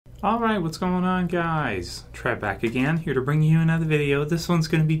Alright, what's going on, guys? Trev back again, here to bring you another video. This one's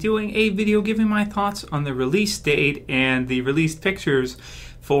going to be doing a video giving my thoughts on the release date and the released pictures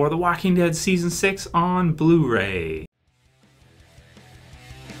for The Walking Dead Season 6 on Blu-ray.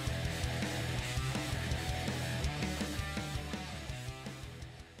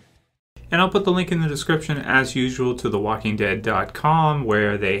 And I'll put the link in the description, as usual, to thewalkingdead.com,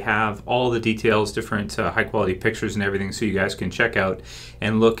 where they have all the details, different high-quality pictures and everything, so you guys can check out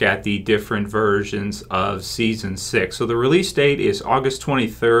and look at the different versions of Season 6. So the release date is August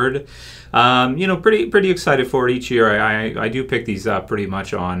 23rd. You know, pretty excited for it each year. I do pick these up pretty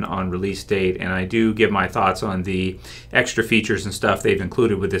much on release date, and I do give my thoughts on the extra features and stuff they've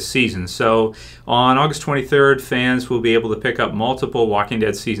included with this season. So on August 23rd, fans will be able to pick up multiple Walking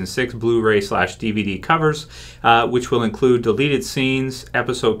Dead Season 6 Blu-ray/DVD covers, which will include deleted scenes,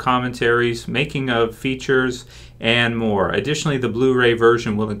 episode commentaries, making of features, and more. Additionally, the Blu-ray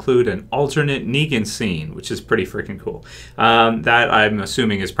version will include an alternate Negan scene, which is pretty freaking cool. That, I'm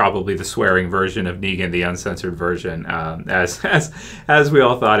assuming, is probably the swearing version of Negan, the uncensored version, as we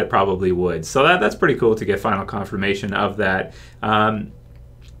all thought it probably would. So that's pretty cool to get final confirmation of that.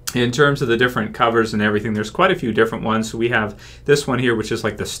 In terms of the different covers and everything, there's quite a few different ones. So we have this one here, which is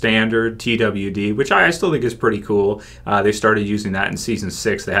like the standard TWD, which I still think is pretty cool. They started using that in Season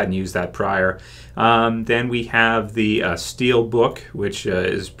 6. They hadn't used that prior. Then we have the Steel Book, which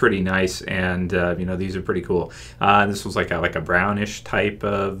is pretty nice, and you know, these are pretty cool. This was like a brownish type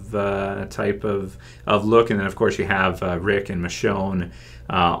of look, and then of course you have Rick and Michonne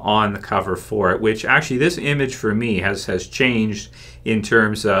on the cover for it, which actually this image for me has changed in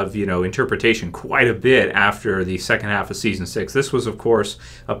terms of, you know, interpretation quite a bit after the second half of Season 6. This was, of course,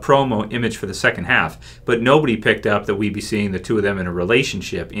 a promo image for the second half, but nobody picked up that we'd be seeing the two of them in a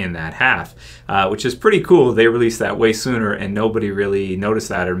relationship in that half, which is pretty cool. They released that way sooner, and nobody really noticed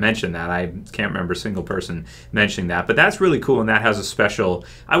that or mentioned that. I can't remember a single person mentioning that, but that's really cool, and that has a special,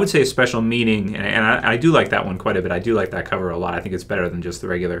 I would say a special meaning, and I do like that one quite a bit. I do like that cover a lot. I think it's better than just the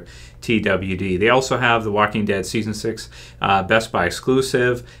regular TWD. They also have The Walking Dead Season 6 Best Buy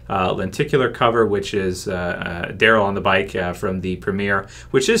exclusive lenticular cover, which is Daryl on the bike from the premiere,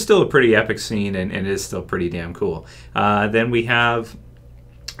 which is still a pretty epic scene and is still pretty damn cool. Then we have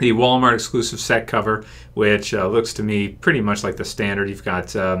the Walmart exclusive set cover, which looks to me pretty much like the standard. You've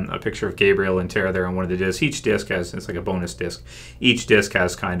got a picture of Gabriel and Tara there on one of the discs. Each disc has, it's like a bonus disc. Each disc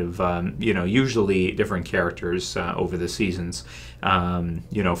has kind of, you know, usually different characters over the seasons,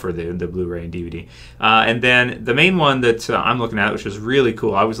 you know, for the Blu-ray and DVD. And then the main one that I'm looking at, which is really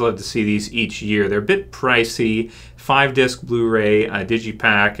cool, I always love to see these each year. They're a bit pricey. 5-disc Blu-ray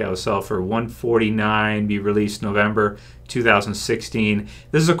digipack will sell for $149, be released November 2016.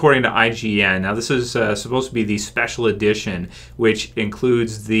 This is according to IGN. Now this is supposed to be the special edition, which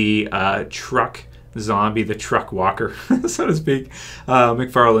includes the truck zombie, the truck walker, so to speak.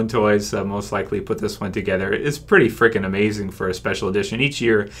 McFarlane Toys most likely put this one together. It's pretty freaking amazing for a special edition. Each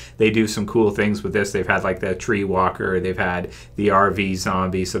year they do some cool things with this. They've had like the tree walker, they've had the RV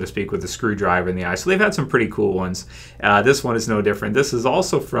zombie, so to speak, with the screwdriver in the eye. So they've had some pretty cool ones. This one is no different. This is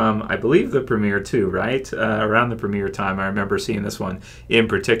also from, I believe, the premiere too, right? Around the premiere time, I remember seeing this one in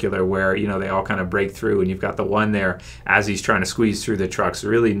particular, where, you know, they all kind of break through, and you've got the one there as he's trying to squeeze through the trucks,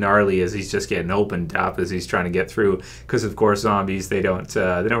 really gnarly as he's just getting opened up as he's trying to get through, because of course zombies, they don't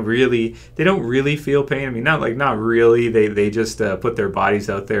really feel pain. I mean, not really. They just put their bodies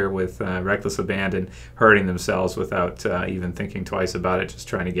out there with reckless abandon, hurting themselves without even thinking twice about it, just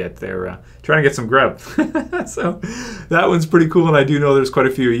trying to get some grub. So that one's pretty cool, and I do know there's quite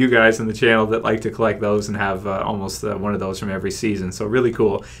a few of you guys on the channel that like to collect those and have almost one of those from every season. So really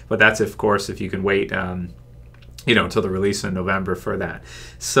cool. But that's, of course, if you can wait you know, until the release in November for that.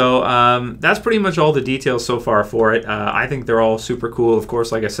 So that's pretty much all the details so far for it. I think they're all super cool. Of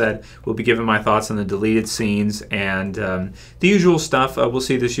course, like I said, we'll be giving my thoughts on the deleted scenes and the usual stuff. We'll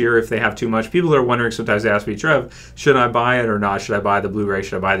see this year if they have too much. People are wondering, sometimes they ask me, Trev, should I buy it or not? Should I buy the Blu-ray?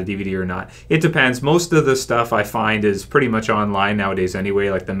 Should I buy the DVD or not? It depends. Most of the stuff I find is pretty much online nowadays anyway,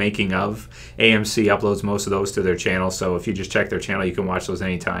 like the making of. AMC uploads most of those to their channel, so if you just check their channel, you can watch those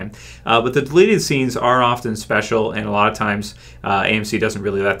anytime. But the deleted scenes are often special, and a lot of times AMC doesn't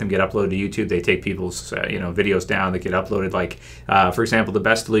really let them get uploaded to YouTube. They take people's you know, videos down that get uploaded. Like for example, the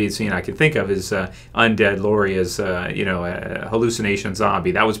best deleted scene I can think of is Undead Lori as you know, a hallucination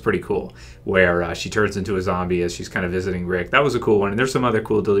zombie. That was pretty cool, where she turns into a zombie as she's kind of visiting Rick. That was a cool one, and there's some other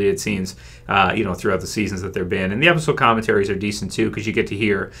cool deleted scenes you know, throughout the seasons that there have been. And the episode commentaries are decent too, because you get to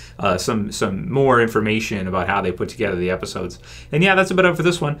hear some more information about how they put together the episodes. And yeah, that's about it for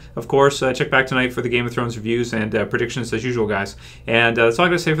this one. Of course, check back tonight for the Game of Thrones reviews, and and predictions as usual, guys. And that's all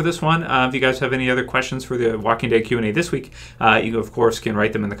I'm going to say for this one. If you guys have any other questions for the Walking Dead Q&A this week, you, of course, can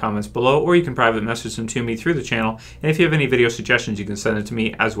write them in the comments below, or you can private message them to me through the channel. And if you have any video suggestions, you can send it to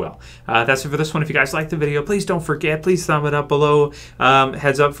me as well. That's it for this one. If you guys liked the video, please don't forget, please thumb it up below.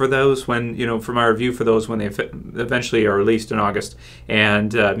 Heads up for those when, for my review for those when they eventually are released in August.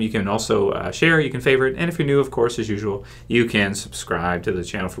 And you can also share, you can favorite, and if you're new, of course, as usual, you can subscribe to the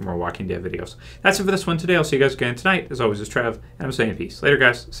channel for more Walking Dead videos. That's it for this one today. I'll see you guys again tonight. As always, it's Trev, and I'm saying peace. Later,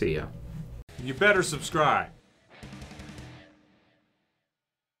 guys. See ya. You better subscribe.